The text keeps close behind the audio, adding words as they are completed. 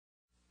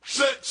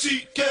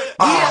Sexy cat.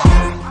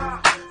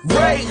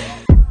 Right.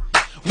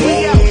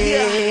 We out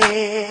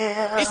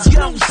here. It's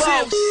Young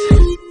Boss.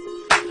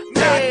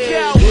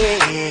 Knockout.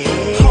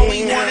 All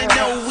we wanna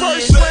know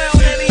first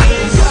round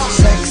and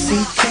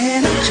Sexy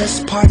can I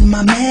just pardon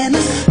my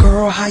manners?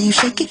 Girl, how you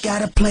shake it,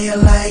 gotta play it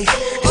like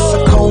it's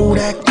a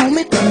Kodak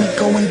moment. Let me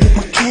go and get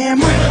my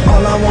camera.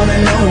 All I wanna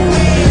know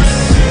is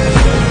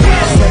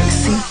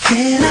sexy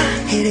can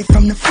I hit it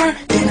from the front,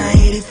 then I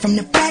hit it from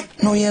the back.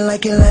 Know you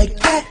like it like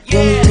that.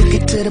 Then we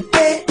take it to the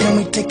bed, then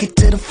we take it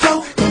to the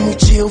floor. Then we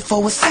chill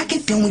for a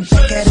second, then we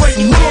back at it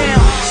some more.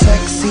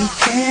 Sexy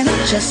can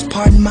I just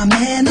pardon my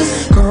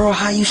manners? Girl,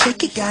 how you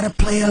shake it, gotta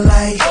play it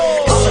like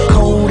it's a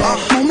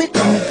Kodak moment.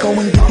 Let me go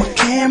and get my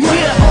camera.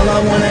 All I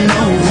wanna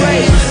know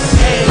is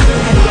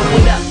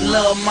what up,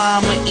 lil'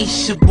 mama?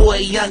 It's your boy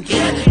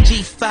Youngin.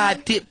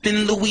 G5 dipped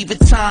in Louis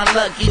Vuitton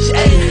luggage.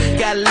 Ayy,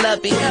 gotta love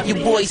it.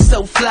 Your boy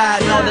so fly,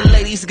 and all the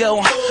ladies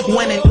go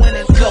winning,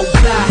 go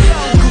fly.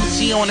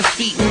 Gucci on the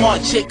feet,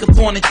 Marc Jacob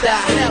on the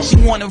thigh. She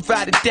wanna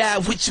ride or die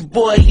with your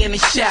boy in the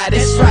shot.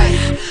 That's right.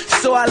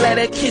 So I let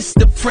her kiss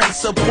the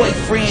prince, her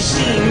boyfriend.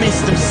 She ain't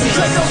missed him since.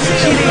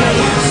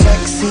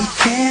 sexy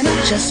can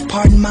I just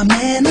pardon my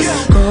manners?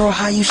 Girl,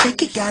 how you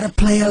shake it, gotta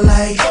play it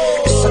like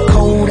it's a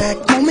Kodak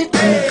moment.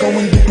 Let me go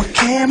and get my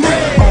camera.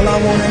 All I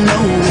wanna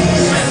know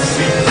is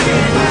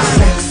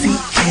sexy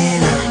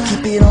can I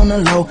keep it on the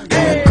low?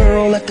 Got a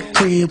girl at the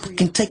crib, we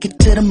can take it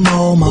to the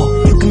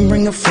Momo. You can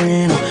bring a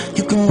friend or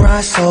you can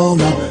ride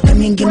solo. Let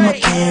me get my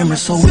camera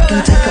so we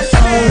can take a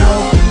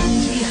photo.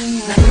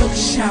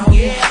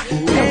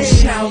 No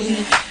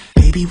shouting.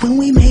 Baby, when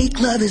we make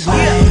love is like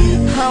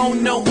I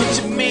don't know what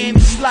your man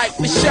is like,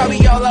 but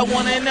shawty, all I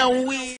wanna know is